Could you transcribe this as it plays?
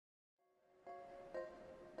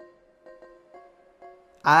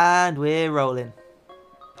And we're rolling.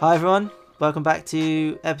 Hi everyone, welcome back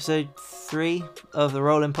to episode 3 of the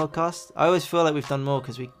Rolling podcast. I always feel like we've done more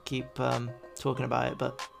because we keep talking about it,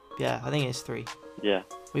 but yeah, I think it's 3. Yeah.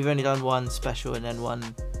 We've only done one special and then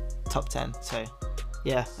one top 10, so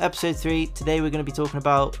yeah, episode 3. Today we're going to be talking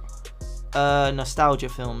about nostalgia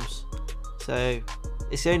films. So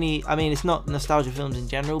it's not nostalgia films in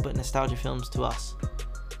general, but nostalgia films to us.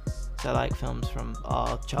 So like films from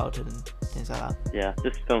our childhood and things like that. Yeah,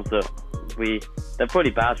 just films that they're probably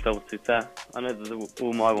bad films to be fair. I know that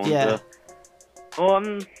all my ones are.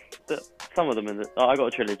 Some of them I got a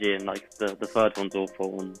trilogy and like the third one's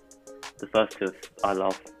awful and the first two I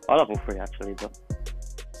love. I love all 3 actually, but.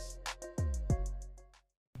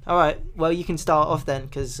 Alright, well you can start off then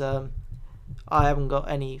because I haven't got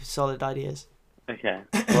any solid ideas. Okay,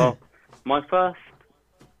 well, my first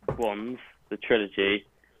ones, the trilogy,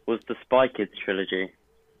 was the Spy Kids trilogy.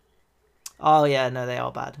 Oh yeah, no, they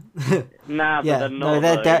are bad. Nah, yeah,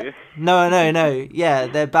 but they're no, not. no. Yeah,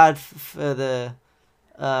 they're bad for the.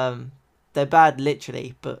 They're bad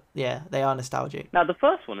literally, but yeah, they are nostalgic. Now the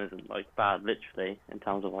first one isn't like bad literally in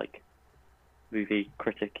terms of like movie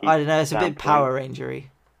critic. I don't know, it's a bit Power Rangery.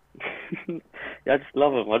 Yeah, I just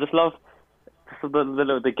love them. I just love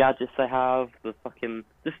the gadgets they have, the fucking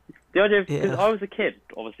just the idea of because I was a kid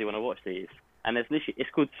obviously when I watched these, and it's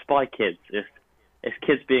called Spy Kids. It's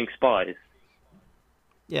kids being spies.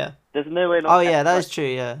 Yeah. There's no way. Oh yeah, that is true.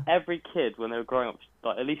 Yeah. Every kid when they were growing up,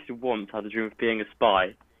 like at least once, had a dream of being a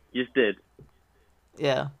spy. You just did.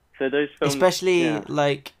 Yeah. So those films, especially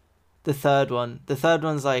like the third one. The third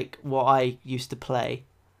one's like what I used to play.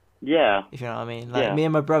 Yeah. If you know what I mean. Like me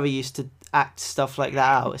and my brother used to act stuff like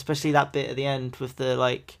that out, especially that bit at the end with the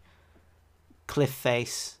like cliff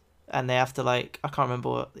face, and they have to like I can't remember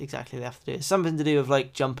what exactly they have to do. It's something to do with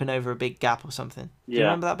like jumping over a big gap or something. Do you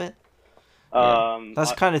remember that bit? That's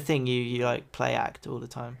the kind of thing you like play act all the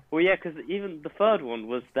time. Well, yeah, because even the third one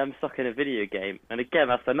was them stuck in a video game, and again,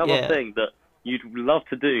 that's another thing that you'd love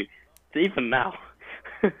to do, even now.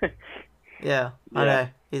 Yeah, I know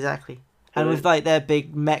exactly. And with like their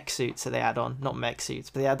big mech suits that they had on, not mech suits,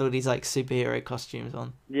 but they had all these like superhero costumes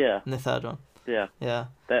on. Yeah. In the third one. Yeah. Yeah.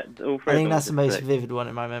 I think that's the most vivid one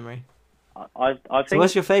in my memory. I think. So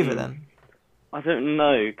what's your favourite then? I don't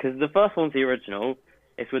know, because the first one's the original.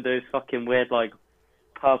 It's with those fucking weird like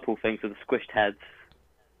purple things with the squished heads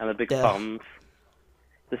and the big thumbs.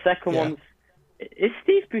 The second one's is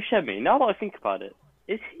Steve Buscemi. Now that I think about it,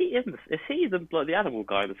 is he the animal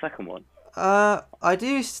guy in the second one? I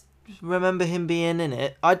do remember him being in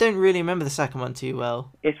it. I don't really remember the second one too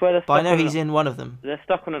well. It's where they're stuck, but I know he's in one of them. They're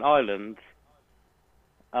stuck on an island.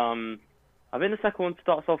 I think the second one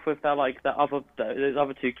starts off with those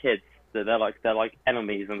other 2 kids that they're like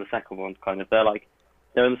enemies, and the second one kind of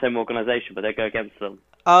they're in the same organisation, but they go against them.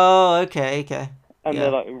 Oh, okay. And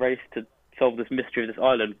they're like raced to solve this mystery of this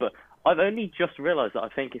island. But I've only just realised that I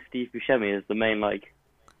think it's Steve Buscemi is the main like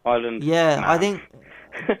island. Yeah, man. I think.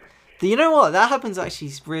 You know what? That happens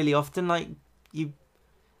actually really often. Like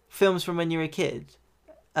films from when you're a kid,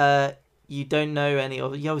 you don't know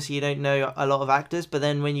obviously you don't know a lot of actors, but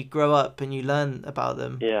then when you grow up and you learn about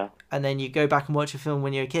them, and then you go back and watch a film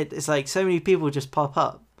when you're a kid, it's like so many people just pop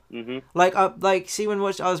up. Mm-hmm. Like see when I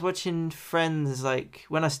was watching Friends, like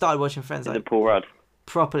when I started watching Friends, like Paul Rudd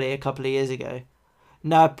properly a couple of years ago.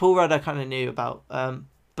 No, Paul Rudd I kind of knew about,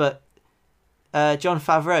 but Jon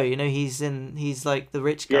Favreau, he's like the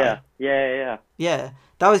rich guy. Yeah.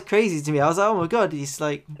 That was crazy to me. I was like, oh my god, he's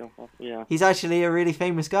like, he's actually a really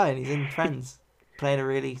famous guy, and he's in Friends, playing a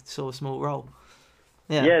really sort of small role.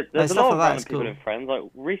 Yeah, there's a lot of random people in Friends. Like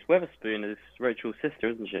Reese Witherspoon is Rachel's sister,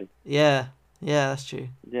 isn't she? Yeah, that's true.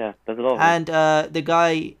 Yeah, there's a lot. And the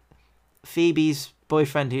guy, Phoebe's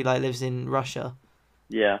boyfriend, who like lives in Russia.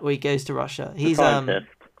 Yeah. Or he goes to Russia. He's scientist.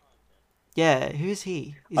 Yeah, who is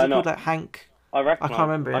he? Is he called like Hank? I can't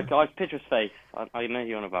remember him. I picture his face. I know who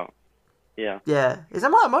you're on about. Yeah. Yeah.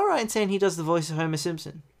 Am I right in saying he does the voice of Homer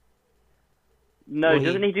Simpson? No,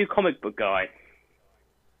 doesn't he do Comic Book Guy?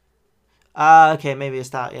 Okay, maybe it's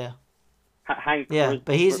that, yeah. Hank. Yeah,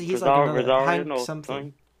 but he's like another Hank or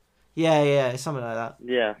something. Yeah, something like that.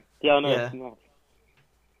 Yeah, I know. Yeah.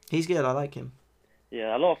 He's good. I like him.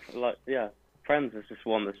 Yeah, a lot of Friends is just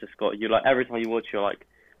one that's just got you like every time you watch you're like,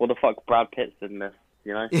 what the fuck, Brad Pitt's in this,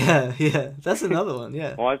 you know? Yeah, that's another one.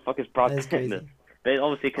 Yeah. Why the fuck is Brad Pitt in this? But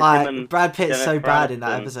obviously, because Brad Pitt's so bad in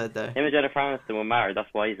that episode, though. Him and Jennifer Aniston were married. That's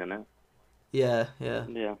why he's in it. Yeah.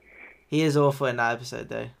 He is awful in that episode,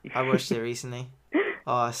 though. I watched it recently.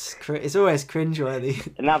 Oh, it's always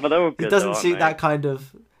cringeworthy. Nah, but they were good. He doesn't suit that kind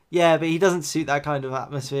of. Yeah, but he doesn't suit that kind of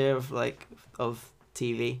atmosphere of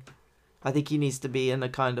TV. I think he needs to be in a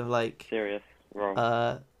kind of like Serious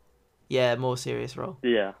role. yeah, more serious role.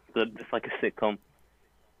 Yeah, just like a sitcom.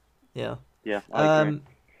 Yeah. Yeah, I agree.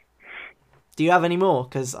 Do you have any more?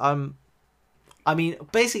 Because I mean,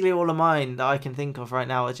 basically all of mine that I can think of right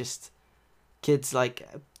now are just kids like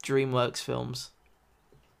DreamWorks films.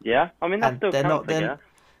 Yeah, I mean that And still they're counts, not I then. guess.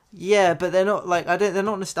 Yeah, but they're not like they're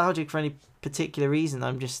not nostalgic for any particular reason.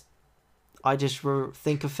 I just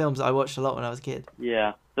think of films that I watched a lot when I was a kid.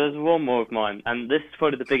 Yeah, there's one more of mine, and this is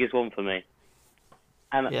probably the biggest one for me.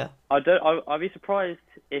 And Yeah. I'd be surprised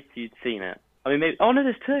if you'd seen it. I mean, maybe. Oh no,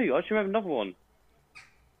 there's two. I just remember another one.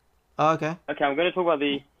 Oh, okay. Okay, I'm going to talk about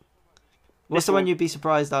the. What's the one you'd be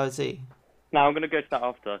surprised I would see? No, I'm going to go to that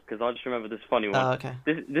after because I just remember this funny one. Oh, okay.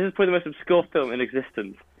 This is probably the most obscure film in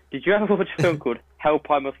existence. Did you ever watch a film called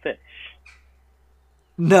Help I'm a Fish?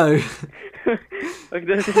 No. Like,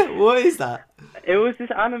 What is that? it was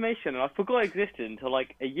this animation, and I forgot it existed until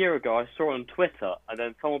like a year ago. I saw it on Twitter, and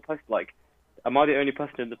then someone posted like, "Am I the only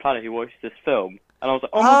person on the planet who watched this film?" And I was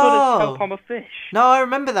like, "Oh my god, it's Help I'm a Fish!" No, I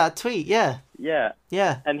remember that tweet. Yeah. Yeah.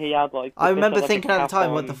 Yeah. And he had like. I remember like, thinking at the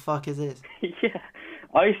time, "What the fuck is this?" Yeah,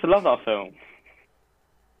 I used to love that film.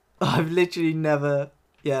 I've literally never.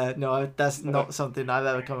 Yeah, no, that's not something I've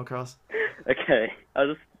ever come across. Okay, I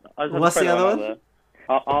just had What's to the throw that other out one? there.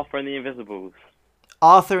 Arthur and the Invisibles.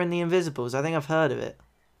 Arthur and the Invisibles. I think I've heard of it.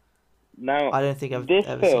 Now, I don't think I've this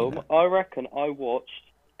ever seen film, that. I reckon I watched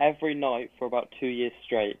every night for about 2 years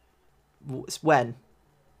straight. When?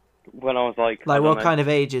 When I was like, Like, what kind of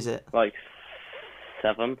age is it? Like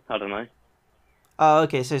 7, I don't know. Oh,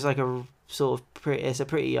 okay, so it's like a sort of it's a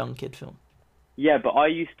pretty young kid film. Yeah, but I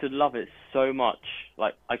used to love it so much.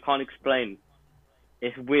 Like, I can't explain.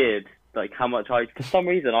 It's weird, like, how much for some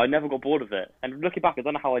reason, I never got bored of it. And looking back, I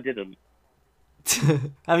don't know how I didn't.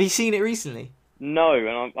 Have you seen it recently? No,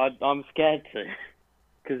 and I'm scared to.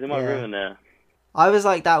 Because it might ruin it. I was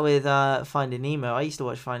like that with Finding Nemo. I used to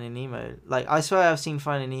watch Finding Nemo. Like, I swear I've seen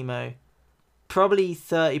Finding Nemo probably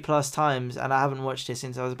 30 plus times, and I haven't watched it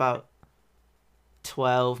since I was about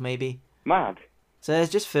 12, maybe. Mad. So there's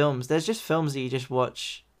just films that you just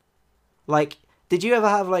watch. Like, did you ever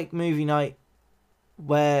have like movie night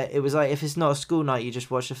where it was like, if it's not a school night, you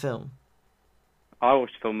just watch a film? I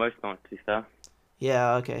watched film most nights, to be fair.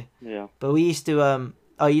 Yeah, okay. Yeah. But we used to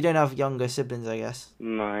oh, you don't have younger siblings, I guess.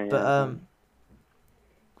 No. Yeah, But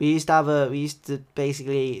we used to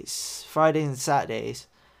basically Fridays and Saturdays,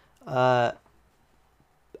 one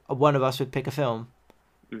of us would pick a film.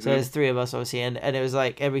 So there's 3 of us obviously, and it was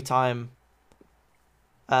like every time.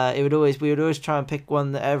 We would always try and pick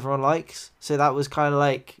one that everyone likes. So that was kind of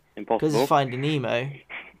like, because it's Finding Nemo.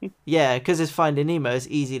 Yeah, because it's Finding Nemo, it's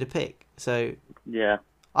easy to pick. So yeah.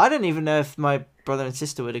 I don't even know if my brother and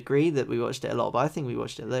sister would agree that we watched it a lot, but I think we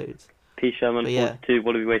watched it loads. P. Sherman, 42,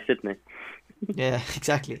 Wallaby Way, Sydney. Yeah,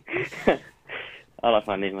 exactly. I like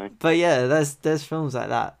Finding Nemo. But yeah, there's films like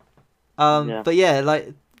that. But yeah,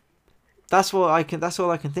 like that's all I can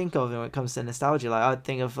think of when it comes to nostalgia. Like, I'd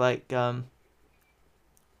think of like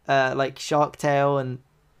Shark Tale and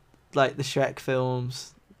like the Shrek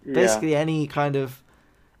films. Yeah. Basically any kind of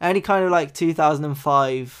like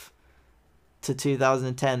 2005 to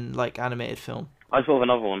 2010 like animated film. I just thought of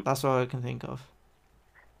another one. That's what I can think of.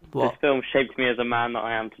 What? This film shaped me as a man that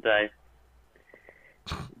I am today.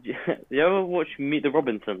 You ever watch Meet the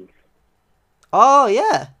Robinsons? Oh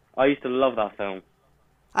yeah. I used to love that film.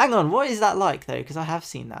 Hang on, what is that like though? Because I have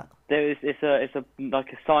seen that. It's a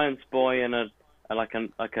like a science boy and there's like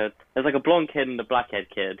a blonde kid and a blackhead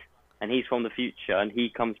kid, and he's from the future, and he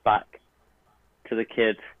comes back to the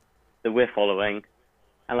kid that we're following,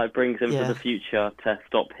 and like brings him to the future to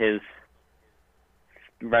stop his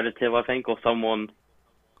relative, I think, or someone.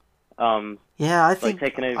 Yeah, I think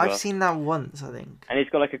taking over. I've seen that once, I think. And he's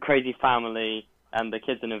got like a crazy family, and the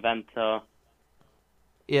kid's an inventor.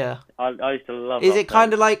 Yeah. I used to love. Is it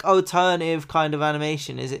kind of like alternative kind of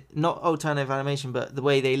animation? Is it not alternative animation, but the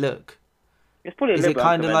way they look? It's probably a little bit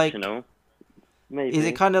unconventional. Maybe. Is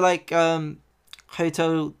it kind of like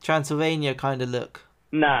Hotel Transylvania kind of look?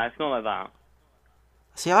 Nah, it's not like that.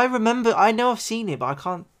 See, I know I've seen it, but I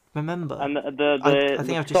can't remember. And the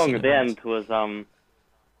song at the end was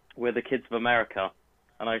 "We're the Kids of America,"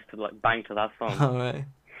 and I used to like bang to that song. All right.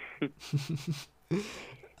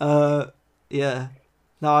 Yeah.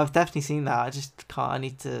 No, I've definitely seen that. I just can't. I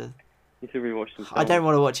need to. You should rewatch some. I don't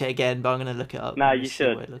want to watch it again, but I'm gonna look it up. Nah, you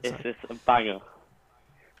should. It's a banger.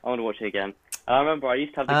 I want to watch it again. And I remember I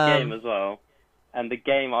used to have the game as well. And the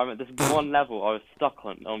game, I remember this one level I was stuck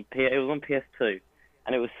on it was on PS2,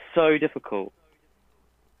 and it was so difficult.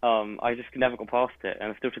 I just never got past it,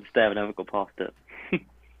 and still to this day I've never got past it.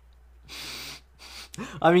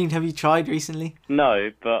 I mean, have you tried recently?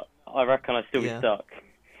 No, but I reckon I'd still be Yeah. stuck.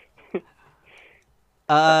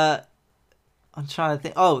 I'm trying to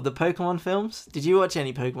think. Oh, the Pokemon films. Did you watch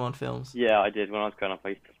any Pokemon films? Yeah, I did. When I was growing up, I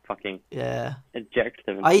used to fucking Yeah. inject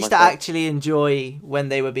them into I used to myself. actually enjoy when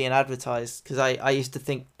they were being advertised because I used to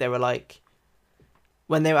think they were like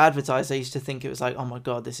when they were advertised I used to think it was like, oh my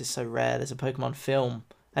god, this is so rare, there's a Pokemon film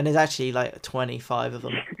and there's actually like 25 of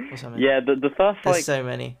them or something. Yeah, the first There's like so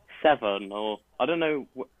many. 7 or I don't know.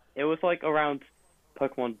 It was like around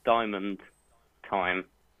Pokemon Diamond time.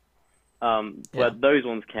 Where Yeah. those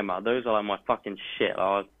ones came out. Those are like my fucking shit.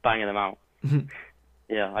 I was banging them out.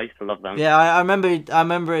 Yeah, I used to love them. Yeah, I remember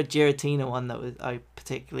a Giratina one that was I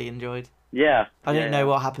particularly enjoyed. Yeah. I didn't yeah. know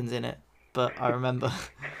what happens in it, but I remember.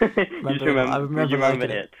 You just I you remember remember liking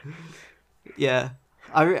it. Yeah,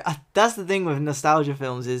 that's the thing with nostalgia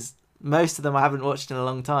films is most of them I haven't watched in a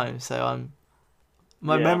long time, so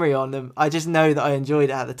my Yeah. memory on them. I just know that I enjoyed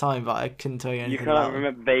it at the time, but I couldn't tell you You anything kind about of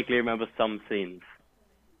them. vaguely remember some scenes.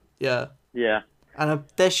 Yeah, Yeah. and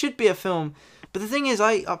there should be a film, but the thing is,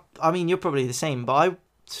 I mean, you're probably the same, but I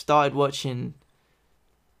started watching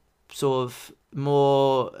sort of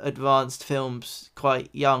more advanced films quite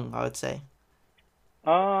young, I would say.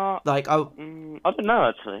 Like I don't know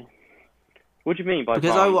actually. What do you mean by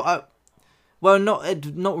because advanced? well,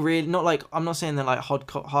 not really, not like I'm not saying they're like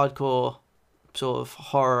hardcore sort of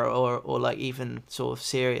horror or like even sort of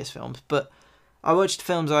serious films, but I watched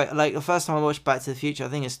films like the first time I watched Back to the Future. I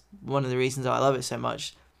think it's one of the reasons I love it so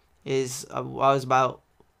much. Is I was about,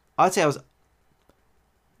 I'd say I was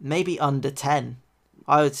maybe under 10.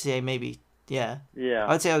 I would say maybe yeah. Yeah.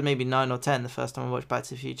 I'd say I was maybe 9 or 10 the first time I watched Back to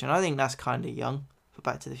the Future, and I think that's kind of young for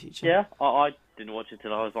Back to the Future. Yeah. I didn't watch it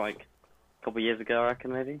till I was like a couple of years ago, I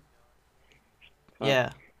reckon maybe. So,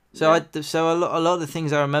 Yeah. So yeah. so a lot of the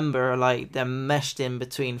things I remember are like they're meshed in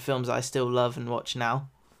between films that I still love and watch now.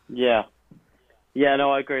 Yeah. Yeah,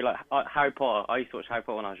 no, I agree. Like Harry Potter, I used to watch Harry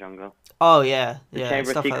Potter when I was younger. Oh yeah, The yeah, Chamber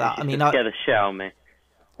of stuff like Secrets that. I used mean, to scare the shit out of me.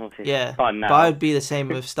 Obviously, yeah, it's fun now. but I would be the same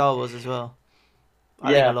with Star Wars as well. I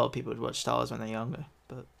think Yeah. a lot of people would watch Star Wars when they're younger,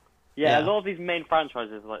 but Yeah, yeah. a lot of these main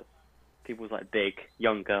franchises, like people's like big,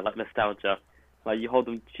 younger, like nostalgia. Like you hold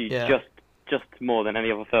them to Yeah. just more than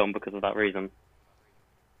any other film because of that reason.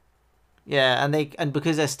 Yeah, and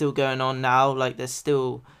because they're still going on now, like there's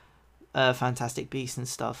still Fantastic Beasts and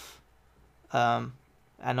stuff.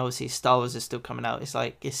 And obviously Star Wars is still coming out. It's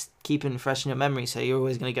like it's keeping fresh in your memory, so you're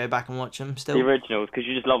always going to go back and watch them still. The originals, because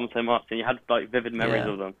you just love them so much, and you had like vivid memories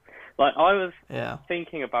Yeah. of them. Like I was Yeah.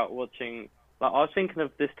 thinking about watching. Like I was thinking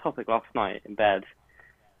of this topic last night in bed,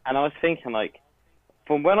 and I was thinking like,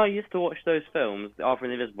 from when I used to watch those films, The Arthur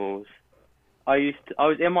and the Invisibles, I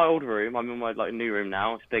was in my old room. I'm in my like new room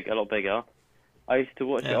now. It's big, a lot bigger. I used to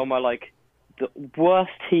watch it Yeah. on my like the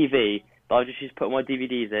worst TV that I just used to put my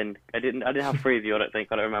DVDs in. I didn't have Freeview. I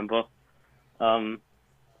don't remember. And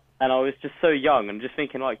I was just so young and just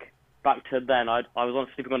thinking like back to then. I was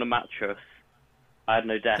sleeping on a mattress. I had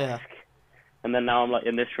no desk. Yeah. And then now I'm like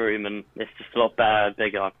in this room and it's just a lot better,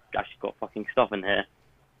 bigger. I've actually got fucking stuff in here.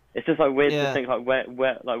 It's just like weird Yeah. to think like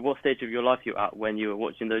where like what stage of your life you were at when you were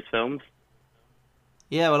watching those films.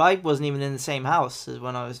 Yeah, well, I wasn't even in the same house as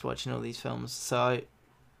when I was watching all these films. So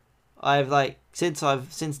I've like since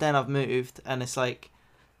then I've moved, and it's like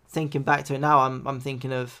thinking back to it now. I'm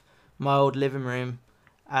thinking of my old living room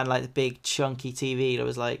and like the big chunky TV that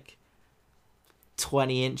was like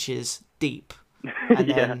 20 inches deep, and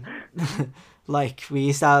Yeah. then like we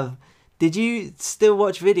used to have. Did you still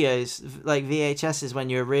watch videos like VHSs when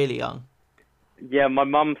you were really young? Yeah, my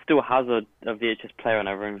mum still has a VHS player in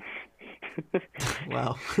her room.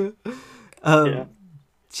 Wow. Yeah.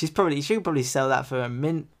 She could probably sell that for a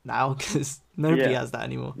mint now because nobody Yeah. has that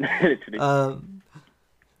anymore. Literally.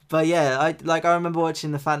 But yeah, I remember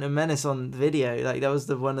watching the Phantom Menace on video. Like that was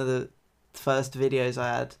one of the first videos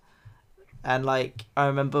I had, and like I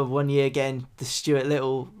remember one year getting the Stuart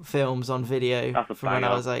Little films on video That's a from when I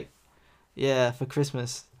banger. was like, yeah, for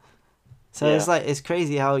Christmas. So Yeah. it's like it's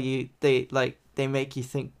crazy how they make you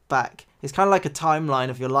think back. It's kind of like a timeline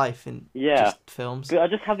of your life in Yeah. just films. I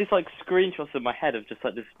just have these like screenshots in my head of just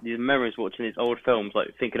like these memories watching these old films, like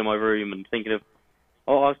thinking of my room and thinking of,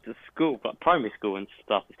 oh, I was at school, like primary school and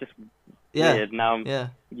stuff. It's just Yeah, weird. Now I'm yeah.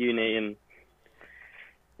 uni and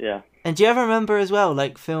yeah. And do you ever remember as well,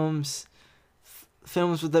 like films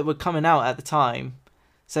that were coming out at the time?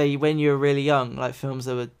 Say when you were really young, like films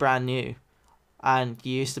that were brand new, and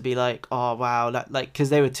you used to be like, "Oh wow," like because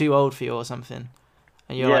they were too old for you or something,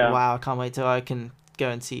 and you're Yeah. like, "Wow, I can't wait till I can go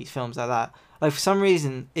and see films like that." Like for some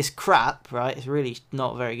reason, it's crap, right? It's really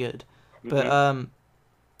not very good. But Mhm.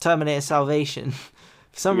 Terminator Salvation,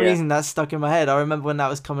 For some Yeah. reason, that's stuck in my head. I remember when that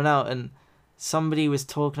was coming out, and somebody was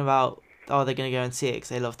talking about, oh, they're gonna go and see it because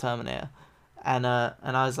they love Terminator, and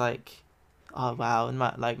I was like, oh wow, and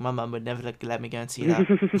my mum would never let me go and see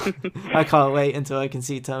that. I can't wait until I can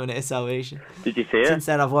see Terminator Salvation. Did you see it? Since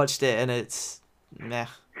then, I've watched it, and it's meh.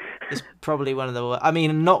 It's probably one of the worst. I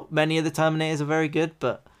mean, not many of the Terminators are very good,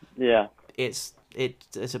 but Yeah, it's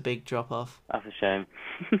a big drop off. that's a shame.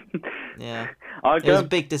 Yeah, I it was a go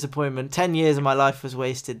big disappointment. 10 years of my life was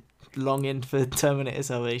wasted longing for Terminator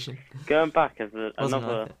Salvation. going back as Wasn't another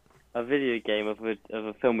worth it. a video game of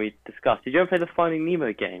a film we discussed. Did you ever play the Finding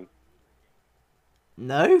Nemo game?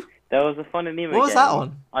 No, There was a Finding Nemo game. what was that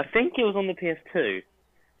on? I think it was on the PS2,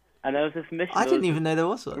 and there was this mission. I that didn't was even know there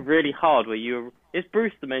was one. really hard where it's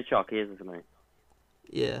Bruce the main shark, he is, isn't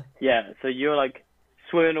he? Yeah. Yeah, so you're like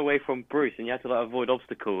swimming away from Bruce, and you have to like avoid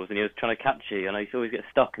obstacles, and he was trying to catch you, and I used to always get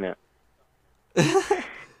stuck in it.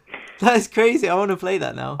 That is crazy. I want to play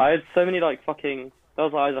that now. I had so many like fucking. There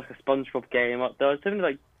was like a SpongeBob game. There were so many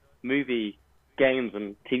like movie games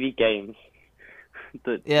and TV games.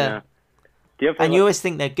 That Yeah. Do you ever play, And you always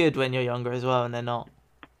think they're good when you're younger as well, and they're not.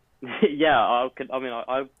 yeah, I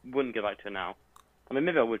wouldn't go back to it now. I mean,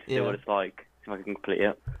 maybe I would see Yeah. what it's like if I can complete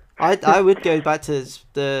it. I would go back to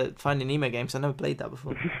the Finding Nemo games. I never played that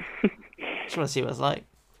before. Just want to see what it's like.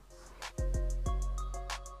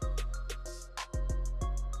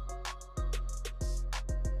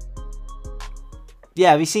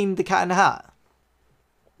 Yeah, have you seen The Cat in the Hat?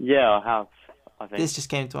 Yeah, I have. I think. This just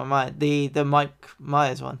came to my mind. The Mike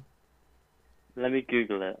Myers one. Let me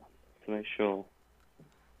Google it to make sure.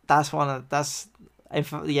 That's one of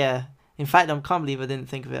yeah. In fact, I can't believe I didn't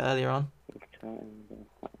think of it earlier on,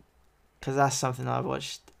 because that's something I've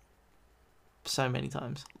watched so many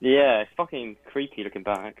times. Yeah, it's fucking creepy looking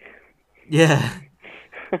back. Yeah.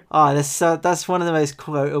 Oh, that's one of the most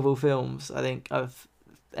quotable films I think I've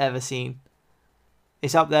ever seen.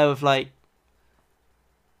 It's up there with like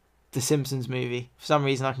the Simpsons movie. For some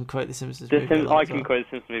reason, I can quote the Simpsons movie. I can quote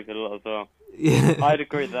the Simpsons movie a lot as well. Yeah. I'd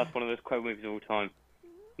agree that's one of those quote movies of all time.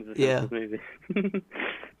 The Yeah. Simpsons movie.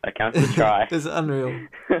 That counts as a try. It's unreal.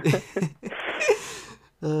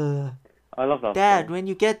 I love that. Dad, film. when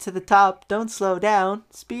you get to the top, don't slow down.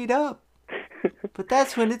 Speed up. But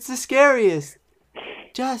that's when it's the scariest.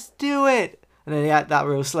 Just do it. And then he had that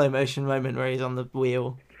real slow motion moment where he's on the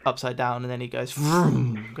wheel upside down, and then he goes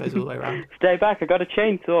vroom, goes all the way around. Stay back! I got a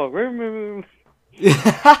chainsaw. Vroom, vroom,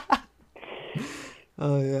 vroom.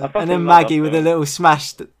 Oh I yeah. fucking And then love Maggie that with film.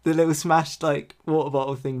 the little smashed like water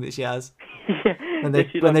bottle thing that she has. Yeah. And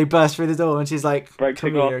Did she, when like, they burst through the door, and she's like, breaks the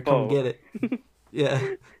 "Come glass here, come bowl?" get it." Yeah.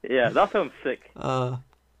 Yeah, that film's sick. Uh.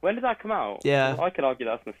 When did that come out? Yeah. I could argue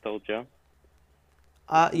that's nostalgia.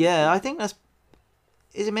 Yeah. I think that's.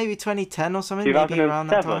 Is it maybe 2010 or something? Maybe around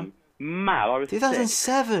that time. 2007. Mad, I was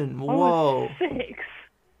 2007. six. Whoa. I was 6.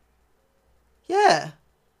 Yeah.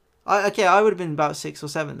 I would have been about 6 or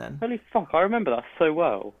 7 then. Holy fuck, I remember that so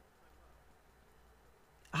well.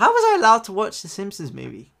 How was I allowed to watch the Simpsons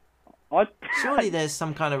movie? I. Surely there's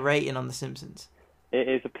some kind of rating on the Simpsons. It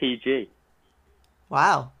is a PG.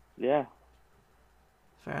 Wow. Yeah.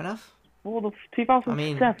 Fair enough. Well, the I 2007.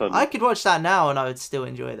 mean, I could watch that now and I would still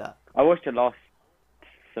enjoy that. I watched it last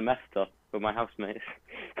semester with my housemates.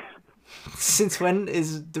 Since when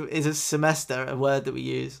is a semester a word that we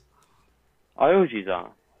use? I always use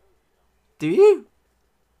that. Do you?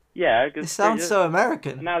 Yeah, It sounds so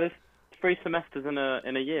American. Now there's 3 semesters in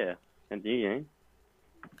a year. And you?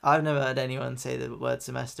 I've never heard anyone say the word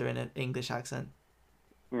semester in an English accent.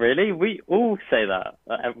 Really? We all say that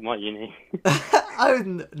at my uni.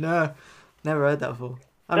 No, never heard that before.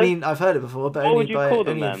 I So- mean, I've heard it before, but What would only you call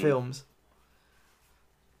them only in then? films.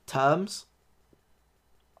 Terms?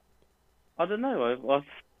 I don't know.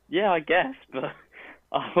 Yeah, I guess, but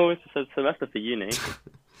I've always said semester for uni.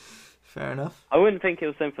 Fair enough. I wouldn't think it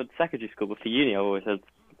was the same for secondary school, but for uni, I've always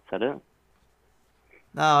said it.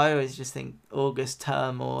 No, I always just think August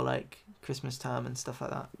term or like Christmas term and stuff like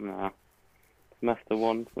that. Nah. Semester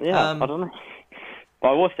 1. Yeah, Um, I don't know. But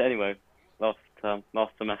I watched it anyway last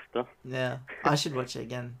semester. Yeah, I should watch it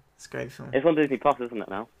again. It's a great film. It's on Disney Plus, isn't it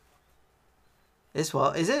now? It's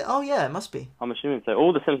what? Is it? Oh yeah, it must be. I'm assuming so.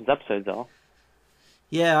 All the Simpsons episodes are.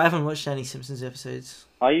 Yeah, I haven't watched any Simpsons episodes.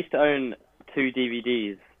 I used to own 2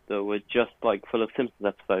 DVDs that were just like full of Simpsons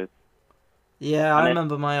episodes. Yeah, I And it-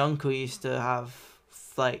 remember my uncle used to have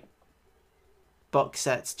like box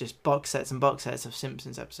sets and box sets of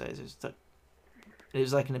Simpsons episodes. It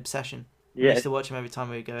was like an obsession. We Yeah, used to watch them every time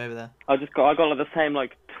we would go over there. I got like the same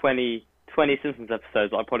like 20 Simpsons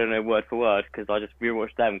episodes. I probably don't know word for word because I just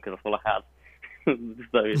rewatched them because that's all I had.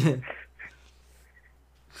 So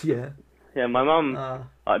Yeah. Yeah, my mum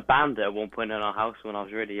Uh, banned it at one point in our house when I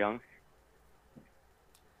was really young.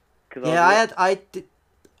 Cause yeah,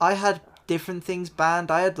 I had different things banned.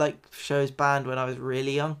 I had like shows banned when I was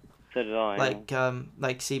really young, So did I. Yeah.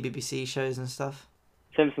 like CBBC shows and stuff.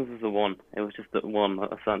 Simpsons was the one. It was just the one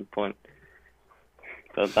at a certain point.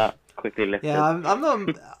 But that quickly lifted. Yeah,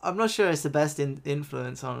 I'm not sure it's the best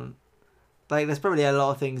influence on. Like, there's probably a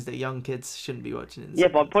lot of things that young kids shouldn't be watching. Yeah,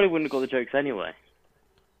 but I probably wouldn't have got the jokes anyway.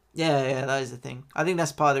 Yeah, that is the thing. I think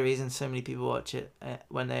that's part of the reason so many people watch it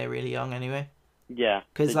when they're really young, anyway. Yeah.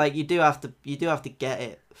 Because like you do have to get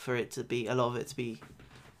it for it to be a lot of it to be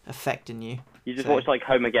affecting you. You just watch like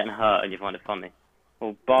Homer getting hurt and you find it funny.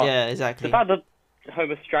 Or Bart. Yeah, exactly. The fact that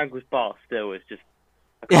Homer strangles Bart still is just,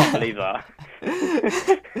 I can't believe that.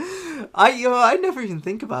 I never even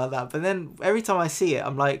think about that, but then every time I see it,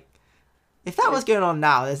 I'm like, if that was going on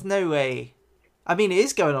now, there's no way. I mean, it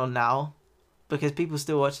is going on now because people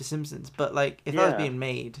still watch The Simpsons, but like if that was being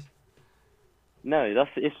made. No,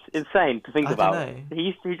 it's insane to think about. Know.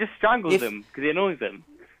 He just strangles him because he annoys him,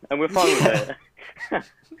 and we're fine with it.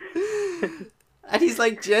 And he's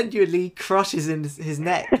like genuinely crushes in his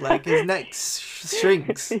neck, like his neck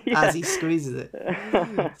shrinks as he squeezes it.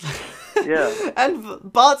 Yeah.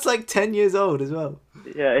 And Bart's like 10 years old as well.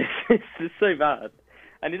 Yeah, it's so bad,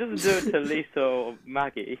 and he doesn't do it to Lisa or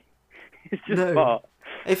Maggie. It's just Bart.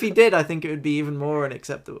 If he did, I think it would be even more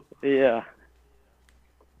unacceptable. Yeah.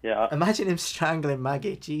 Yeah. Imagine him strangling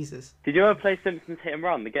Maggie. Jesus. Did you ever play Simpsons Hit and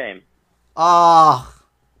Run, the game? Ah,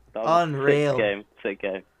 unreal. Sick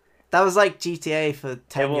game. That was like GTA for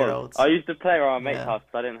 10-year-olds. I used to play it around my mate's house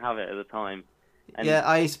because I didn't have it at the time. And yeah,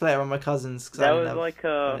 I used to play it around my cousins. Cause there was like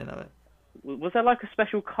was there like a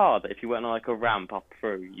special car that if you went on like a ramp up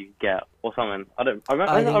through you could get or something? I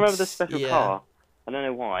remember the special car. I don't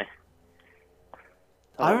know why.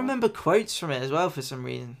 I remember quotes from it as well for some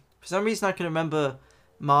reason. For some reason I can remember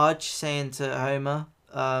Marge saying to Homer,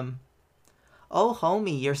 "Oh,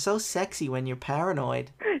 homie, you're so sexy when you're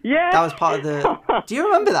paranoid." Yeah. That was part of the... Do you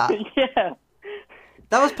remember that? Yeah.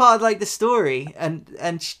 That was part of like the story, and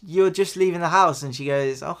you're just leaving the house, and she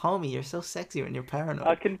goes, "Oh, homie, you're so sexy when you're paranoid."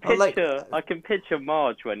 I can picture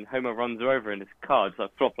Marge when Homer runs her over in his car, just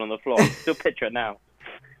like flopping on the floor. Still picture it now.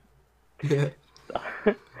 Yeah.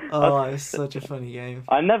 Oh, it's such a funny game.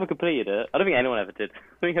 I never completed it. I don't think anyone ever did.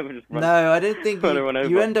 I think everyone just No, I don't think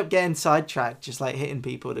you end up getting sidetracked, just like hitting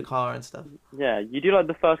people with the car and stuff. Yeah, you do like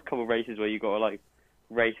the first couple of races where you got to like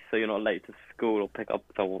race so you're not late to school or pick up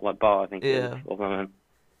someone like Bart, I think. Yeah. Or something.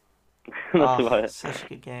 That's about it. Such a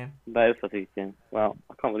good game. That is such a good game. Well,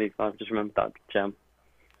 I can't believe I've just remembered that gem.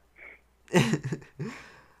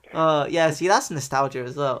 Yeah, see, that's nostalgia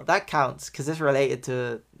as well. That counts because it's related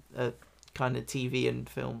to a kind of TV and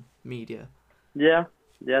film media. Yeah,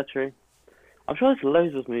 true. I'm sure there's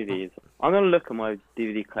loads of movies. I'm going to look at my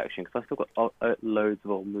DVD collection because I've still got loads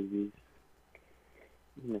of old movies.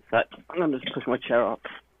 In a sec. I'm going to just push my chair up.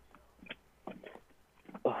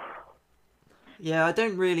 Oh. Yeah, I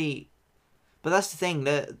don't really... But that's the thing,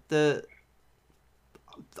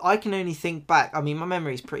 I can only think back... I mean, my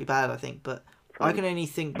memory's pretty bad, I think, but I can only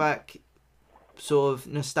think back sort of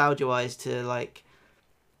nostalgia-wise to, like,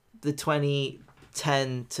 the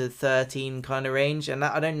 2010 to 13 kind of range, and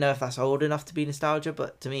I don't know if that's old enough to be nostalgia,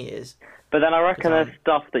 but to me it is. But then I reckon there's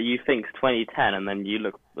stuff that you think's 2010, and then you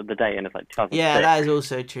look at the date and it's like 2006. Yeah, that is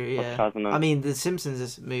also true, yeah. 2009. I mean, the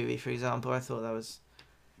Simpsons movie, for example, I thought that was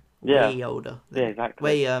way older. Yeah, exactly.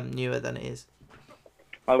 Way newer than it is.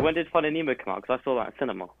 When did Finding Nemo come out? Because I saw that in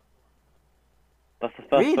cinema. That's the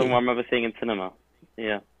first film I remember seeing in cinema.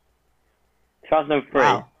 Yeah. 2003.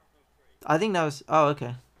 Wow. I think that was... Oh,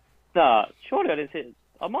 okay. Nah, surely I didn't see it.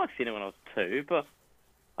 I might have seen it when I was 2, but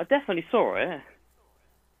I definitely saw it.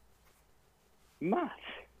 Mad.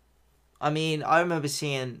 I mean, I remember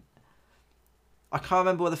seeing... I can't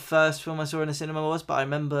remember what the first film I saw in the cinema was, but I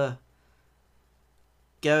remember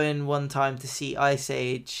going one time to see Ice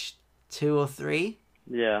Age 2 or 3.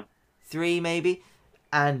 Yeah. 3 maybe.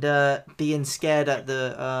 And being scared at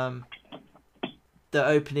the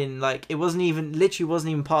opening, like, it literally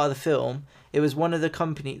wasn't even part of the film. It was one of the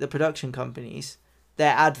production companies,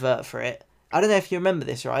 their advert for it. I don't know if you remember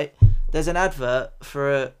this, right? There's an advert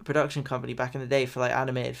for a production company back in the day for, like,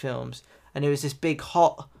 animated films. And it was this big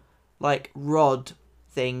hot, like, rod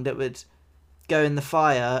thing that would go in the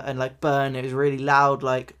fire and, like, burn. It was really loud,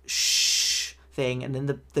 like, shh thing. And then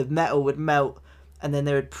the metal would melt. And then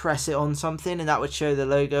they would press it on something, and that would show the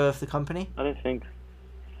logo of the company. I don't think.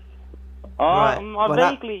 Right.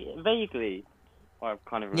 Vaguely. I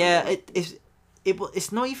kind of remember. Yeah,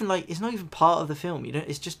 it's not even part of the film.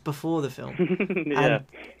 It's just before the film. Yeah.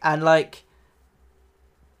 And like,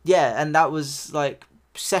 yeah, and that was like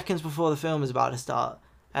seconds before the film was about to start,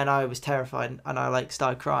 and I was terrified, and I like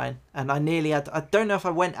started crying, and I nearly had. I don't know if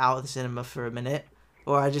I went out of the cinema for a minute,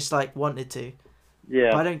 or I just like wanted to, but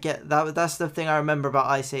Yeah. I don't get that. That's the thing I remember about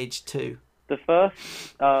Ice Age 2. The first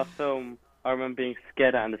film I remember being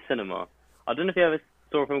scared at in the cinema. I don't know if you ever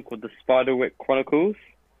saw a film called The Spiderwick Chronicles.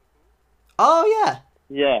 Oh yeah,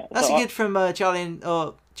 Yeah. that's So a kid from Charlie and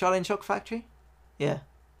Chocolate Factory. Yeah,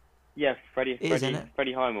 yeah, Freddie it is, isn't it?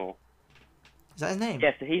 Freddie Highmore. Is that his name?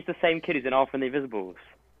 Yeah, so he's the same kid who's in Arthur and the Invisibles.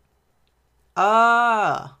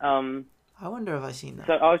 Ah, Um, I wonder if I seen that.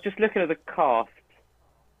 so I was just looking at the cast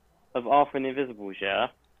of Arthur and the Invisibles, yeah?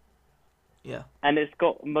 Yeah. And it's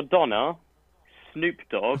got Madonna, Snoop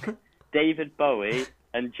Dogg, David Bowie,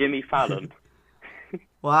 and Jimmy Fallon.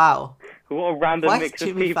 Wow. What a random Why is mix of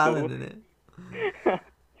Jimmy people. Fallon in it?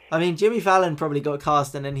 I mean, Jimmy Fallon probably got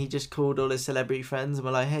cast and then he just called all his celebrity friends and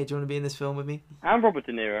were like, hey, do you want to be in this film with me? And Robert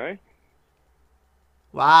De Niro.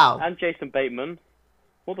 Wow. And Jason Bateman.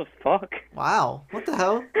 What the fuck? Wow. What the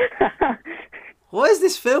hell? What is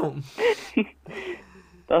this film?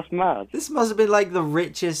 That's mad. This must have been like the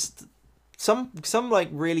richest. Some like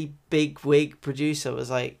really big wig producer was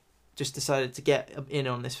like just decided to get in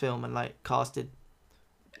on this film and like casted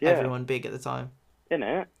Yeah. everyone big at the time. Isn't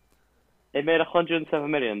it? It made 107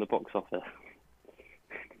 million in the box office.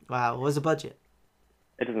 Wow. What was the budget?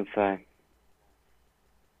 It doesn't say.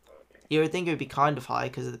 You would think it would be kind of high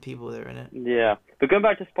because of the people that are in it. Yeah. But going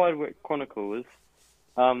back to Spiderwick Chronicles,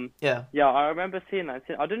 Yeah. yeah, I remember seeing that.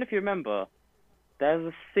 I don't know if you remember, there's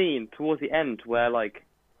a scene towards the end where, like,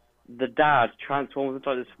 the dad transforms into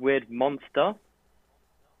like, this weird monster.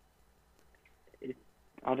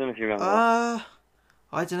 I don't know if you remember.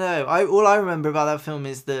 I don't know. All I remember about that film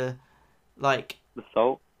is the like The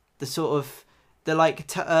salt? the sort of the like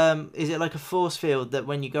is it like a force field that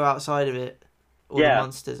when you go outside of it all the Yeah.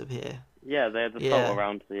 monsters appear, Yeah, they had the Yeah. salt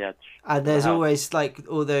around the edge. and there's Wow. always like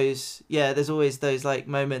all those there's always those like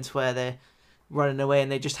moments where they're running away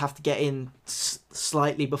and they just have to get in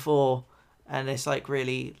slightly before, and it's like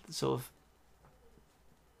really sort of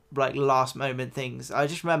like last moment things. I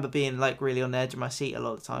just remember being like really on the edge of my seat a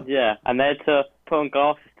lot of the time. Yeah, and they had to put on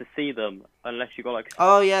glasses to see them unless you got like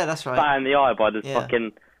Oh yeah, that's right. spat in the eye by this Yeah.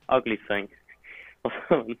 fucking ugly thing.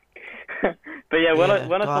 But yeah, when I God,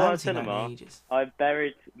 saw it haven't in seen that in cinema, ages. I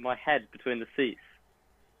buried my head between the seats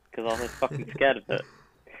because I was fucking scared of it.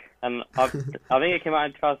 And I think it came out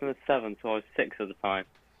in 2007, so I was 6 at the time,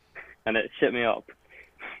 and it shit me up.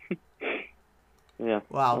 Yeah,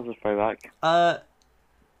 Wow. that was a throwback.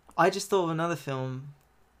 I just thought of another film.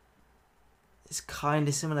 It's kind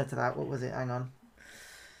of similar to that. What was it? Hang on.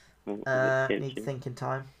 Need thinking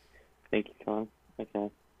time. Thinking time.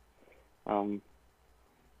 Okay.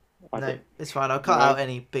 I No, don't- it's fine. I'll cut No. out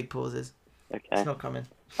any big pauses. Okay. It's not coming.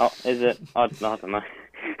 Oh, is it? I don't know.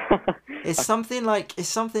 It's something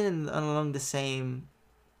along the same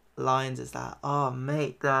lines as that. Oh,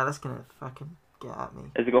 mate, that's gonna fucking get at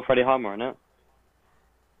me. Has it got Freddie Highmore in it?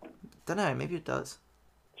 Don't know. Maybe it does.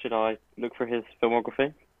 Should I look for his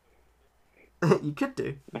filmography? You could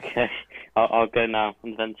do. Okay, I'll go now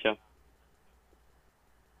on venture.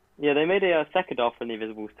 Yeah, they made a second Arthur and the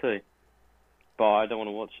Invisibles too, but I don't want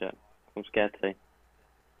to watch it. I'm scared to.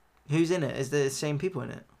 Who's in it? Is there the same people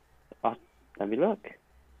in it? Let me look.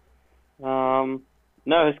 No,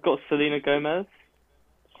 it's got Selena Gomez,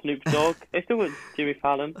 Snoop Dogg. It's still got Jimmy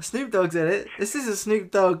Fallon. Snoop Dogg's in it. This is a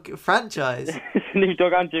Snoop Dogg franchise. Snoop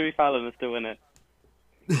Dogg and Jimmy Fallon are still in it.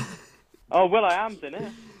 Oh, Will.i.am's in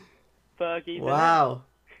it. Fergie's Wow,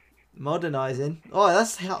 modernizing. Oh,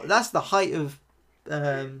 that's the height of in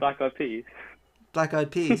it. Black Eyed Peas. Black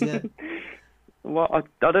Eyed Peas. Yeah. Well,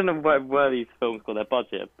 I don't know where these films got their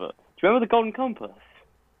budget, but do you remember The Golden Compass?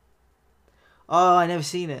 Oh, I never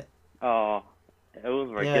seen it. Oh, it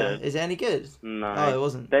wasn't very good. Is it any good? No. Oh, it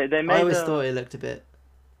wasn't. They made I always thought it looked a bit.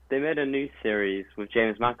 They made a new series with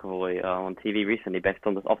James McAvoy on TV recently, based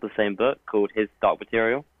on off the same book called His Dark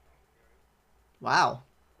Material. Wow.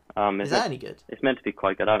 Is that any good? It's meant to be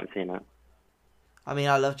quite good. I haven't seen it. I mean,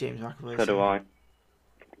 I love James McAvoy. So do I.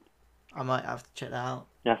 I might have to check that out.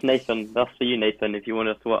 That's Nathan. That's for you, Nathan. If you want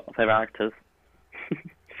us to watch favourite actors.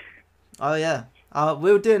 Oh yeah.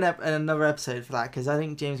 We'll do another episode for that because I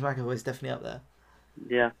think James McAvoy is definitely up there.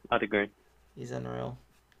 Yeah, I'd agree. He's unreal.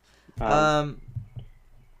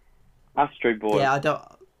 Astro Boy. Yeah, I don't.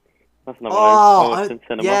 That's another one I watched in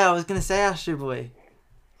cinema. Yeah, I was gonna say Astro Boy.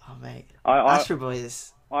 Oh mate, Astro Boy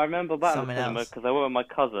is. I remember that in the something cinema else. because I went with my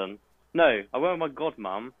cousin. No, I went with my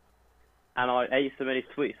godmum, and I ate so many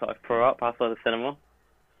sweets that I threw up outside the cinema.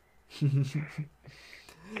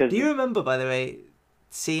 Do you remember, by the way,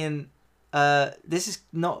 seeing This is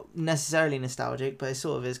not necessarily nostalgic, but it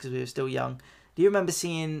sort of is because we were still young. Do you remember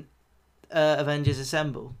seeing Avengers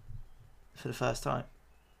Assemble for the first time?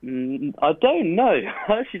 I don't know.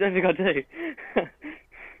 I actually don't think I do.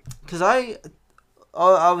 Because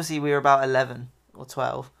obviously we were about 11 or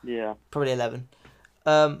 12. Yeah. Probably 11.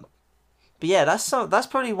 But yeah, that's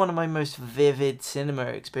probably one of my most vivid cinema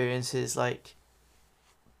experiences. Like,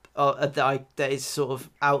 that is sort of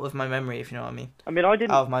out of my memory, if you know what I mean. I mean, I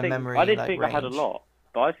didn't out of my think, memory. I didn't like, think range. I had a lot,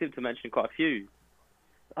 but I seem to mention quite a few.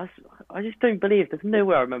 I just don't believe there's no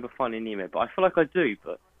way I remember finding Nemo, but I feel like I do.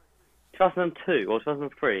 But 2002 or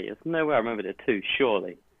 2003, there's no way I remembered it too.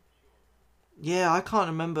 Surely. Yeah, I can't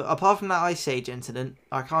remember. Apart from that Ice Age incident,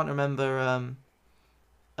 I can't remember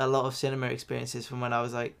a lot of cinema experiences from when I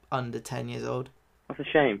was like under 10 years old. That's a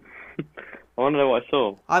shame. I want to know what I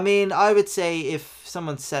saw. I mean, I would say if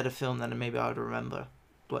someone said a film, then maybe I would remember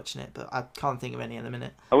watching it, but I can't think of any in a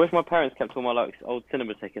minute. I wish my parents kept all my like old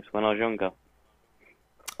cinema tickets when I was younger.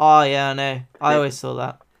 Oh yeah, I know. I always saw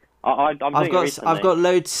that. I've got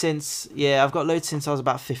loads since I've got loads since I was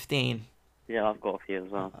about 15. Yeah, I've got a few as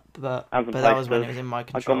well. But that was when it was in my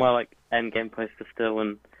control. I got my like Endgame poster still,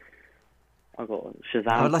 and I got Shazam.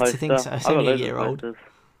 I would like poster. to think so. It's only a year old.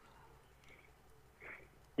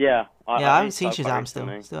 Yeah. I haven't seen Shazam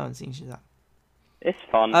still. Still haven't seen Shazam. It's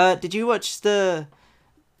fun. Did you watch the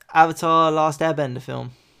Avatar Last Airbender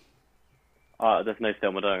film? There's no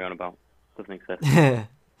film I don't know about. Doesn't exist.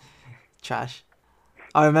 Trash.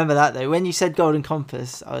 I remember that though. When you said Golden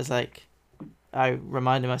Compass, I was like, I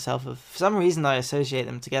reminded myself of, for some reason I associate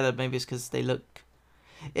them together. Maybe it's because they look.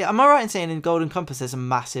 Yeah, am I right in saying in Golden Compass there's a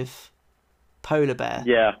massive polar bear?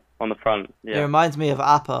 Yeah, on the front. Yeah. It reminds me of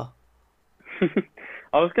Appa.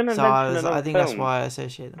 I was gonna mention another I think film, that's why I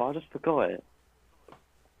associate them. but I just forgot it.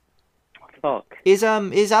 Fuck. Is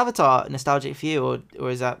Avatar nostalgic for you,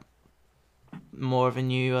 or is that more of a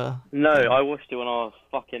new? No, I watched it when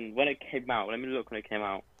it came out. Let me look when it came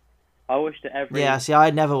out. I watched it every. Yeah, see, I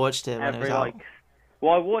never watched it when it was out.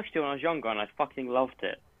 Well, I watched it when I was younger and I fucking loved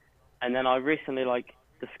it, and then I recently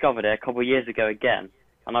discovered it a couple of years ago again,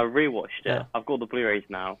 and I rewatched it. Yeah. I've got the Blu-rays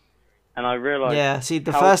now, and I realised. Yeah, see,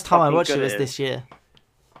 the first time I watched it was is. this year.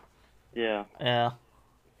 Yeah. Yeah.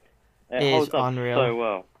 It holds up unreal. so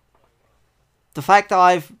well. The fact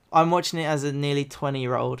that I'm watching it as a nearly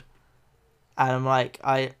 20-year-old, and I'm like,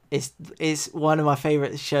 it's one of my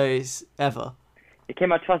favourite shows ever. It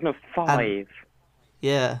came out 2005.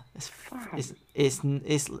 Yeah, it's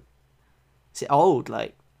old.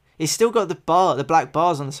 Like, it's still got the black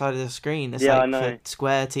bars on the side of the screen. It's I like know. for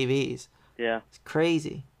square TVs. Yeah. It's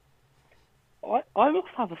crazy. I must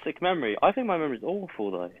have a sick memory. I think my memory's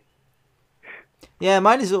awful though. Yeah,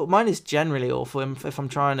 mine is generally awful if I'm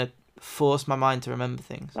trying to force my mind to remember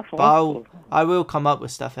things. That's But I will come up with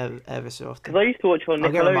stuff ever so often. Because I used to watch on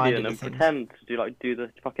I'll get reminded Nickelodeon of and things. pretend to do the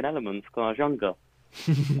fucking elements when I was younger.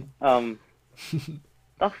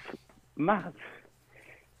 That's mad.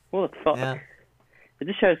 What the fuck? Yeah. It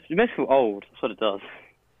just shows. It makes me feel old. That's what it does.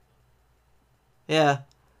 Yeah.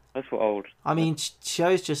 Makes me feel old. I mean,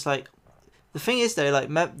 shows just like. The thing is though, like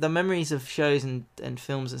the memories of shows and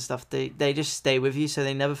films and stuff, they just stay with you, so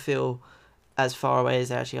they never feel as far away as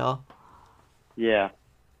they actually are. Yeah.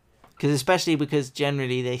 Especially because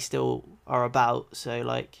generally they still are about, so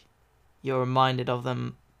like you're reminded of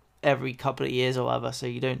them every couple of years or whatever, so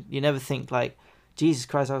you never think like, Jesus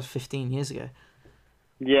Christ, I was 15 years ago.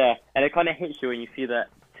 Yeah, and it kind of hits you when you see the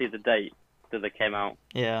date that they came out.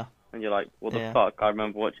 Yeah. And you're like, what the fuck? I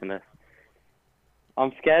remember watching this.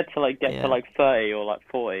 I'm scared to get to 30 or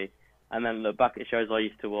 40, and then look back at shows I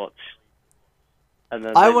used to watch. And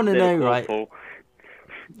then I want to know, look right? awful.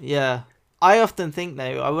 Yeah, I often think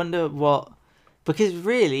though. I wonder because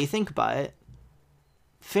really, think about it.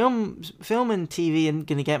 Film and TV isn't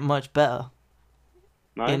gonna get much better.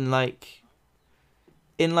 No? As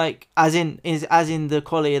in the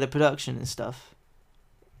quality of the production and stuff.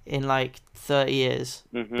 In 30 years,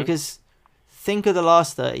 because think of the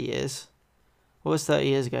last 30 years. What was 30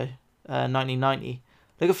 years ago? 1990.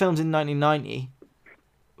 Look at films in 1990,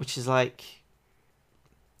 which is I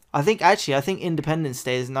think Independence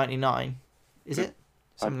Day is 99. Is it?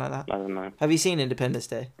 Something like that? I don't know. Have you seen Independence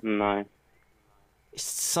Day? No. It's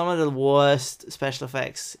some of the worst special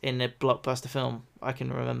effects in a blockbuster film I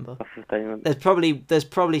can remember. That's the statement. There's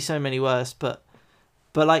probably so many worse, but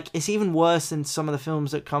it's even worse than some of the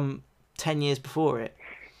films that come 10 years before it.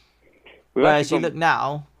 Whereas you look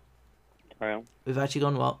now, we've actually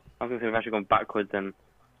gone what? I was going to say we've actually gone backwards in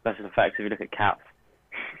special effects if you look at Cats.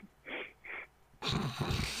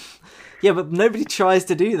 Yeah, but nobody tries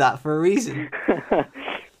to do that for a reason.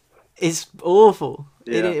 It's awful.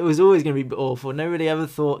 It was always going to be awful. Nobody ever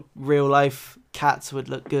thought real life cats would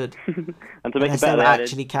look good. And to make Unless it better, they were they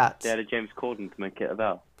actually cats. added James Corden to make it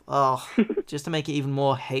about. Oh, just to make it even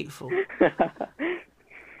more hateful.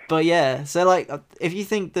 But yeah, so like, if you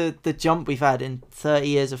think the jump we've had in 30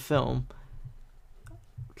 years of film,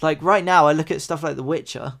 like right now I look at stuff like The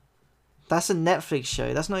Witcher. That's a Netflix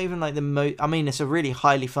show. That's not even like the most. I mean, it's a really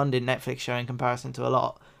highly funded Netflix show in comparison to a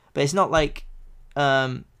lot, but it's not like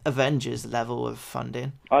Avengers level of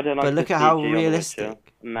funding. I don't like. But look the at how CG on The realistic. Witcher.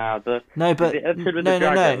 Nah, the episode with no. the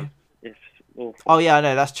dragon is awful. Oh yeah, I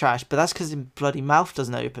know that's trash, but that's because his bloody mouth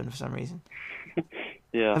doesn't open for some reason.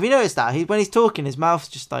 Yeah. Have you noticed that when he's talking, his mouth's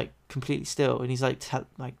just like completely still, and he's like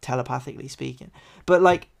telepathically speaking. But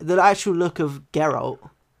like the actual look of Geralt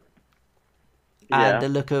and the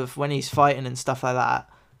look of when he's fighting and stuff like that,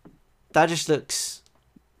 that just looks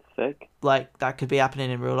sick. Like that could be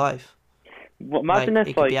happening in real life. Well, imagine like, if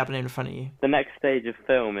it could be happening in front of you. The next stage of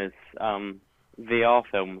film is VR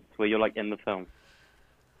films where you're like in the film.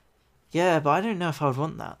 Yeah, but I don't know if I would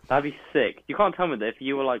want that. That'd be sick. You can't tell me that if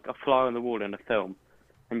you were like a fly on the wall in a film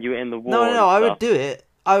and you were in the wall. No, I would do it.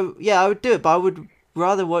 I would do it, but I would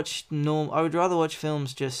rather watch I would rather watch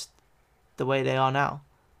films just the way they are now.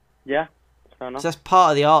 Yeah, fair enough. So that's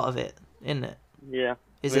part of the art of it, isn't it? Yeah.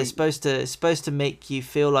 It's supposed to make you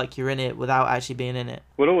feel like you're in it without actually being in it.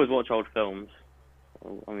 We'll always watch old films.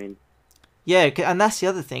 I mean. Yeah, and that's the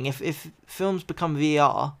other thing. If films become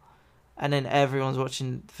VR, and then everyone's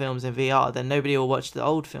watching films in VR, then nobody will watch the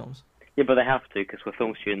old films. Yeah, but they have to because we're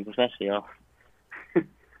film students, especially us.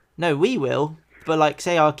 No, we will. But like,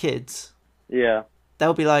 say our kids. Yeah.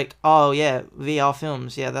 They'll be like, oh yeah, VR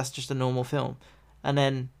films. Yeah, that's just a normal film. And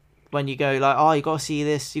then when you go like, oh, you got to see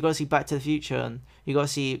this, you got to see Back to the Future, and you got to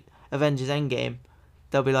see Avengers Endgame,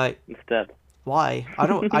 they'll be like, instead. Why?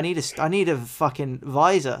 I need a fucking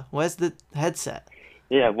visor. Where's the headset?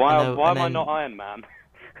 Yeah. Why am I not Iron Man?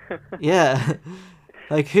 Yeah.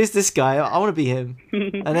 Like, who's this guy? I want to be him.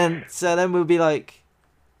 And then we'll be like,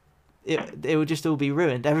 it would just all be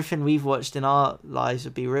ruined. Everything we've watched in our lives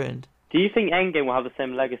would be ruined. Do you think Endgame will have the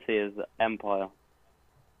same legacy as Empire?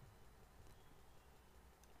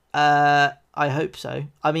 I hope so.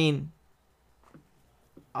 I mean,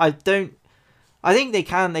 I think they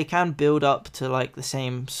can build up to like the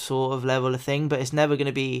same sort of level of thing, but it's never going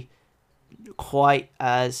to be quite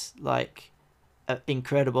as like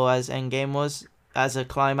incredible as Endgame was as a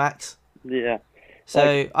climax. Yeah.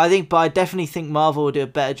 So I definitely think Marvel will do a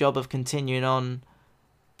better job of continuing on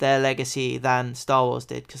their legacy than Star Wars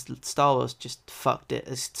did, because Star Wars just fucked it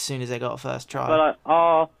as soon as they got a first try. But like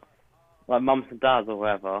our mums and dads or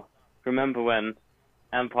whatever, remember when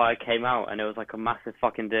Empire came out and it was like a massive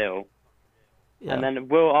fucking deal? Yeah. And then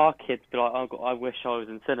will our kids be like, oh, I wish I was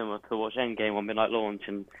in cinema to watch Endgame on midnight launch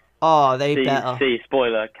and see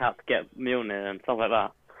spoiler Cap get Mjolnir and stuff like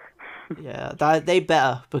that? Yeah, they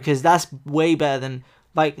better, because that's way better than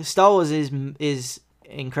like Star Wars is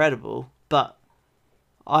incredible, but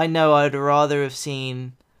I know I'd rather have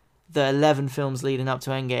seen the 11 films leading up to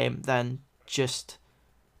Endgame than just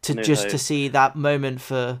to see that moment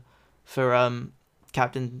for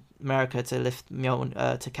Captain America to lift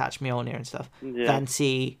Mjolnir, to catch Mjolnir and stuff, than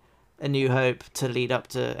see A New Hope to lead up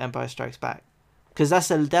to Empire Strikes Back, because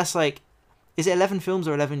that's like, is it 11 films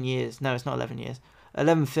or 11 years? No, it's not 11 years.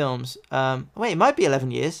 11 films. Wait, it might be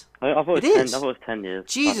 11 years. I thought it was 10. I thought it was 10 years.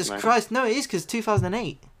 Jesus Christ, no, it is, because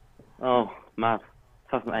 2008. Oh, mad.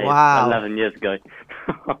 2008. Wow. 11 years ago.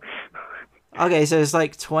 Okay, so it's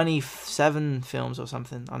like 27 films or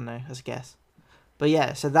something. I don't know, that's a guess. But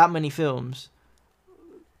yeah, so that many films,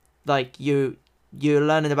 like you're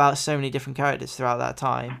learning about so many different characters throughout that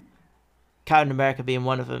time. Captain America being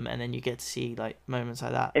one of them, and then you get to see like moments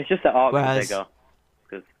like that. It's just that arcs are bigger.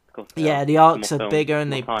 Yeah, the arcs are bigger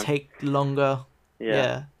and they time. take longer.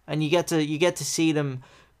 Yeah, and you get to see them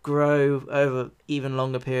grow over even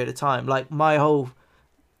longer period of time. Like my whole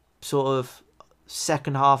sort of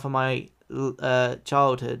second half of my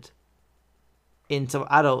childhood into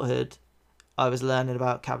adulthood, I was learning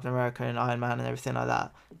about Captain America and Iron Man and everything like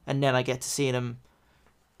that, and then I get to see them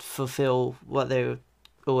fulfill what they were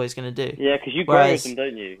always going to do. Yeah, because you grow with them,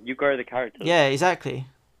 don't you? You grow the characters. Yeah, exactly.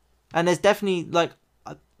 And there's definitely like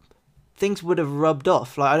things would have rubbed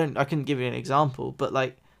off. Like I couldn't give you an example, but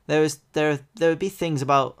like there would be things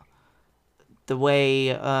about the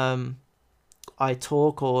way I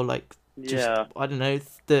talk, or like just I don't know,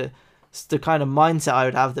 the kind of mindset I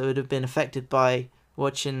would have that would have been affected by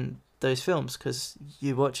watching those films, because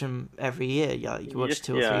you watch them every year. Yeah, you watch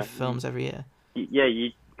 2 or 3 films every year. Yeah,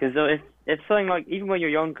 because if something like, even when you're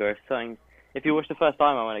younger, if you watch the first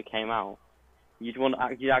time when it came out, you'd want to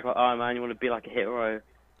act like Iron Man. You want to be like a hero.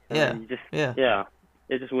 And Yeah. You just, Yeah.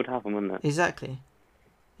 It just would happen, wouldn't it? Exactly.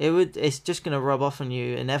 It's just gonna rub off on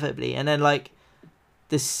you inevitably, and then like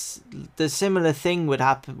this, the similar thing would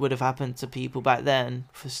have happened to people back then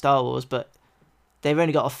for Star Wars, but they've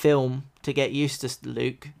only got a film to get used to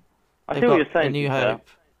Luke. I They've see what got you're saying. A New to be fair. Hope.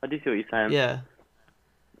 I do see what you're saying. Yeah.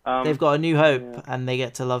 They've got A New Hope, yeah. and they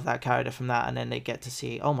get to love that character from that, and then they get to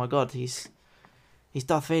see, oh my god, he's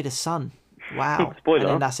Darth Vader's son. Wow. Spoiler. And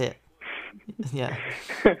then that's it. Yeah.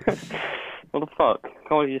 What the fuck?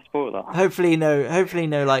 Can't you spoil that? Hopefully no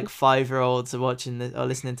like 5-year-olds are watching this or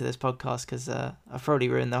listening to this podcast, because I've probably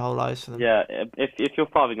ruined their whole lives for them. Yeah, if you're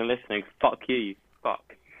 5 and you're listening, fuck you fuck.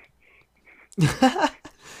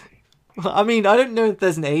 Well, I mean, I don't know if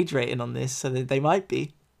there's an age rating on this, so they might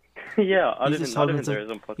be. Yeah, I You didn't just think told me there is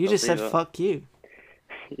on podcast. You just said either. fuck you.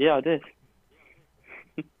 Yeah, I did.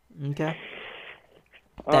 Okay.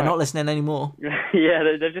 They're not listening anymore. Yeah,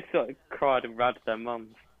 they've just sort of cried and ratted their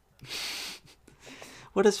mums.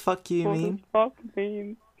 What does fuck you What mean? does fuck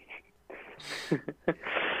mean?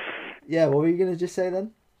 Yeah, what were you going to just say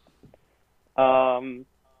then? I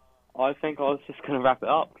think I was just going to wrap it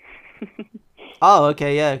up. Oh,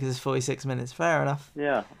 okay, yeah, because it's 46 minutes. Fair enough.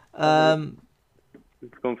 Yeah.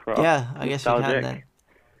 It's gone for yeah, I guess we can then.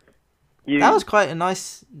 That was quite a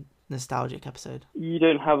nice nostalgic episode. You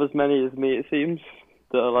don't have as many as me, it seems,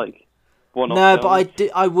 that are like one-off No, films. but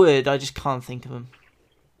I would. I just can't think of them.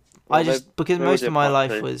 Well, Because maybe most a of my part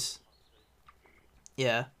life two. was.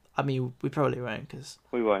 Yeah, I mean, we probably won't, because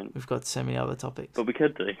We won't, we've got so many other topics. but we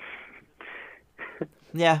could do.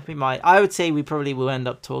 Yeah, we might. I would say we probably will end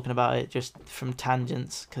up talking about it just from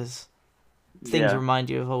tangents, because things Yeah. remind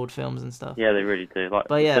you of old films and stuff. Yeah, they really do. Like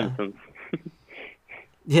But yeah. Simpsons.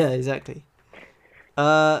 Yeah, exactly.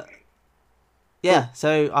 Yeah,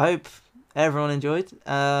 so I hope everyone enjoyed.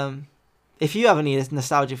 If you have any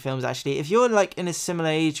nostalgia films, actually, if you're like in a similar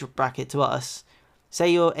age bracket to us, say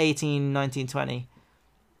you're 18, 19, 20,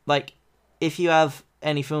 like if you have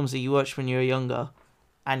any films that you watched when you were younger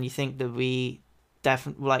and you think that we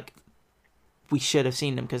definitely like we should have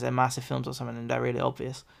seen them because they're massive films or something and they're really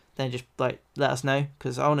obvious, then just like let us know,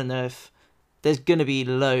 because I want to know if there's gonna be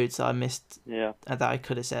loads that I missed Yeah. that I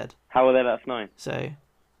could have said. How will they let us know? So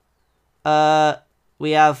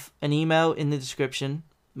we have an email in the description,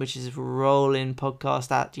 which is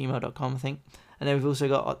rollingpodcast@gmail.com, I think, and then we've also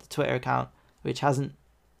got the Twitter account, which hasn't,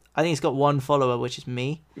 I think it's got one follower, which is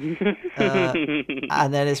me,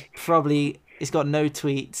 and then it's got no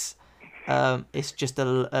tweets. It's just a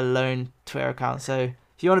lone Twitter account. So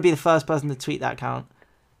if you want to be the first person to tweet that account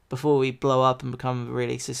before we blow up and become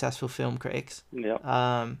really successful film critics, Yeah,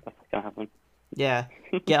 that's gonna happen. yeah,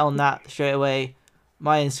 get on that straight away.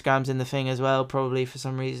 My Instagram's in the thing as well, probably for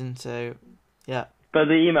some reason. So yeah, But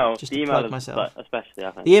the email, Just the to email plug is myself. especially,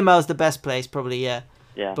 I think. the email's the best place, probably. Yeah,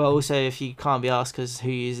 Yeah. but also if you can't be asked because who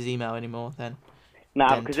uses email anymore, then Nah,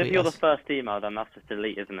 then because if tweet you're us. the first email, then that's just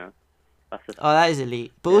delete, isn't it? That's just. oh, that is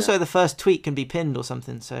elite. But Yeah. also the first tweet can be pinned or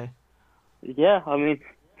something. So Yeah, I mean,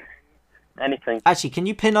 anything. actually, can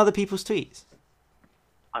you pin other people's tweets?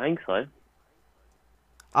 I think so.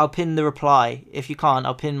 I'll pin the reply. If you can't,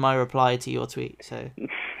 I'll pin my reply to your tweet. So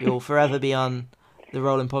you'll forever be on the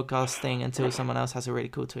Rolling Podcast thing until someone else has a really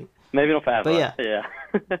cool tweet. Maybe not forever. But yeah. Yeah.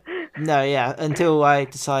 No, yeah, until I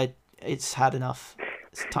decide it's had enough.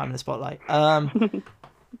 It's time in the spotlight.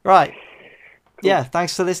 Right. Yeah,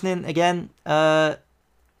 thanks for listening again.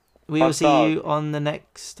 We will 5 see stars. you on the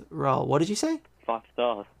next roll. What did you say? 5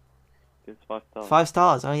 stars. Give us 5 stars. 5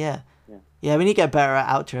 stars. Oh, yeah. Yeah. Yeah, we need to get better at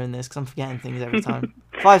outroing this because I'm forgetting things every time.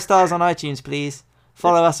 5 stars on iTunes, please.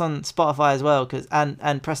 Follow us on Spotify as well,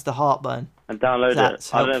 and press the heart button. And download That's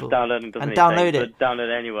it. I don't know helpful. if downloading does And anything, download it. but download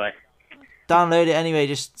it anyway. Download it anyway,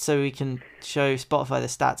 just so we can show Spotify the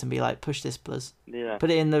stats and be like, push this, plus. Yeah. Put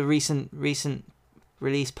it in the recent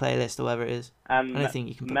release playlist or whatever it is. And I don't think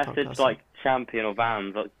you can put message podcasts like Champion or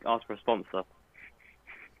Vans, like, ask for a sponsor.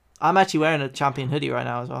 I'm actually wearing a Champion hoodie right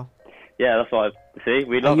now as well. Yeah, that's what I see.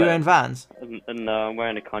 We Are love you it. wearing Vans? And I'm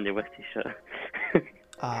wearing a Kanye West t-shirt.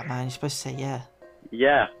 Oh man, you're supposed to say yeah.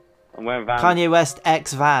 Yeah, I'm wearing Vans. Kanye West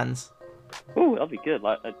X Vans. Ooh, that'd be good.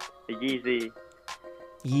 Like a Yeezy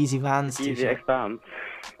Vans t-shirt. X Vans.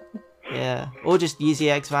 Yeah, or just Yeezy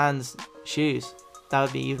X Vans shoes. That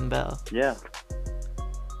would be even better. Yeah.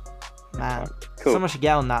 Man, Cool. someone should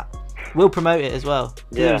get on that. We'll promote it as well. 'Cause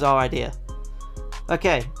Yeah. It was our idea.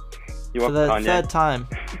 Okay, You for want the Kanye? third time.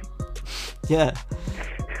 Yeah.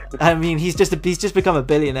 I mean, he's just become a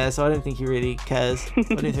billionaire, so I don't think he really cares. I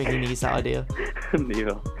don't think he needs that idea.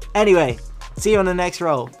 Neither. Anyway, see you on the next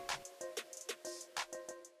roll.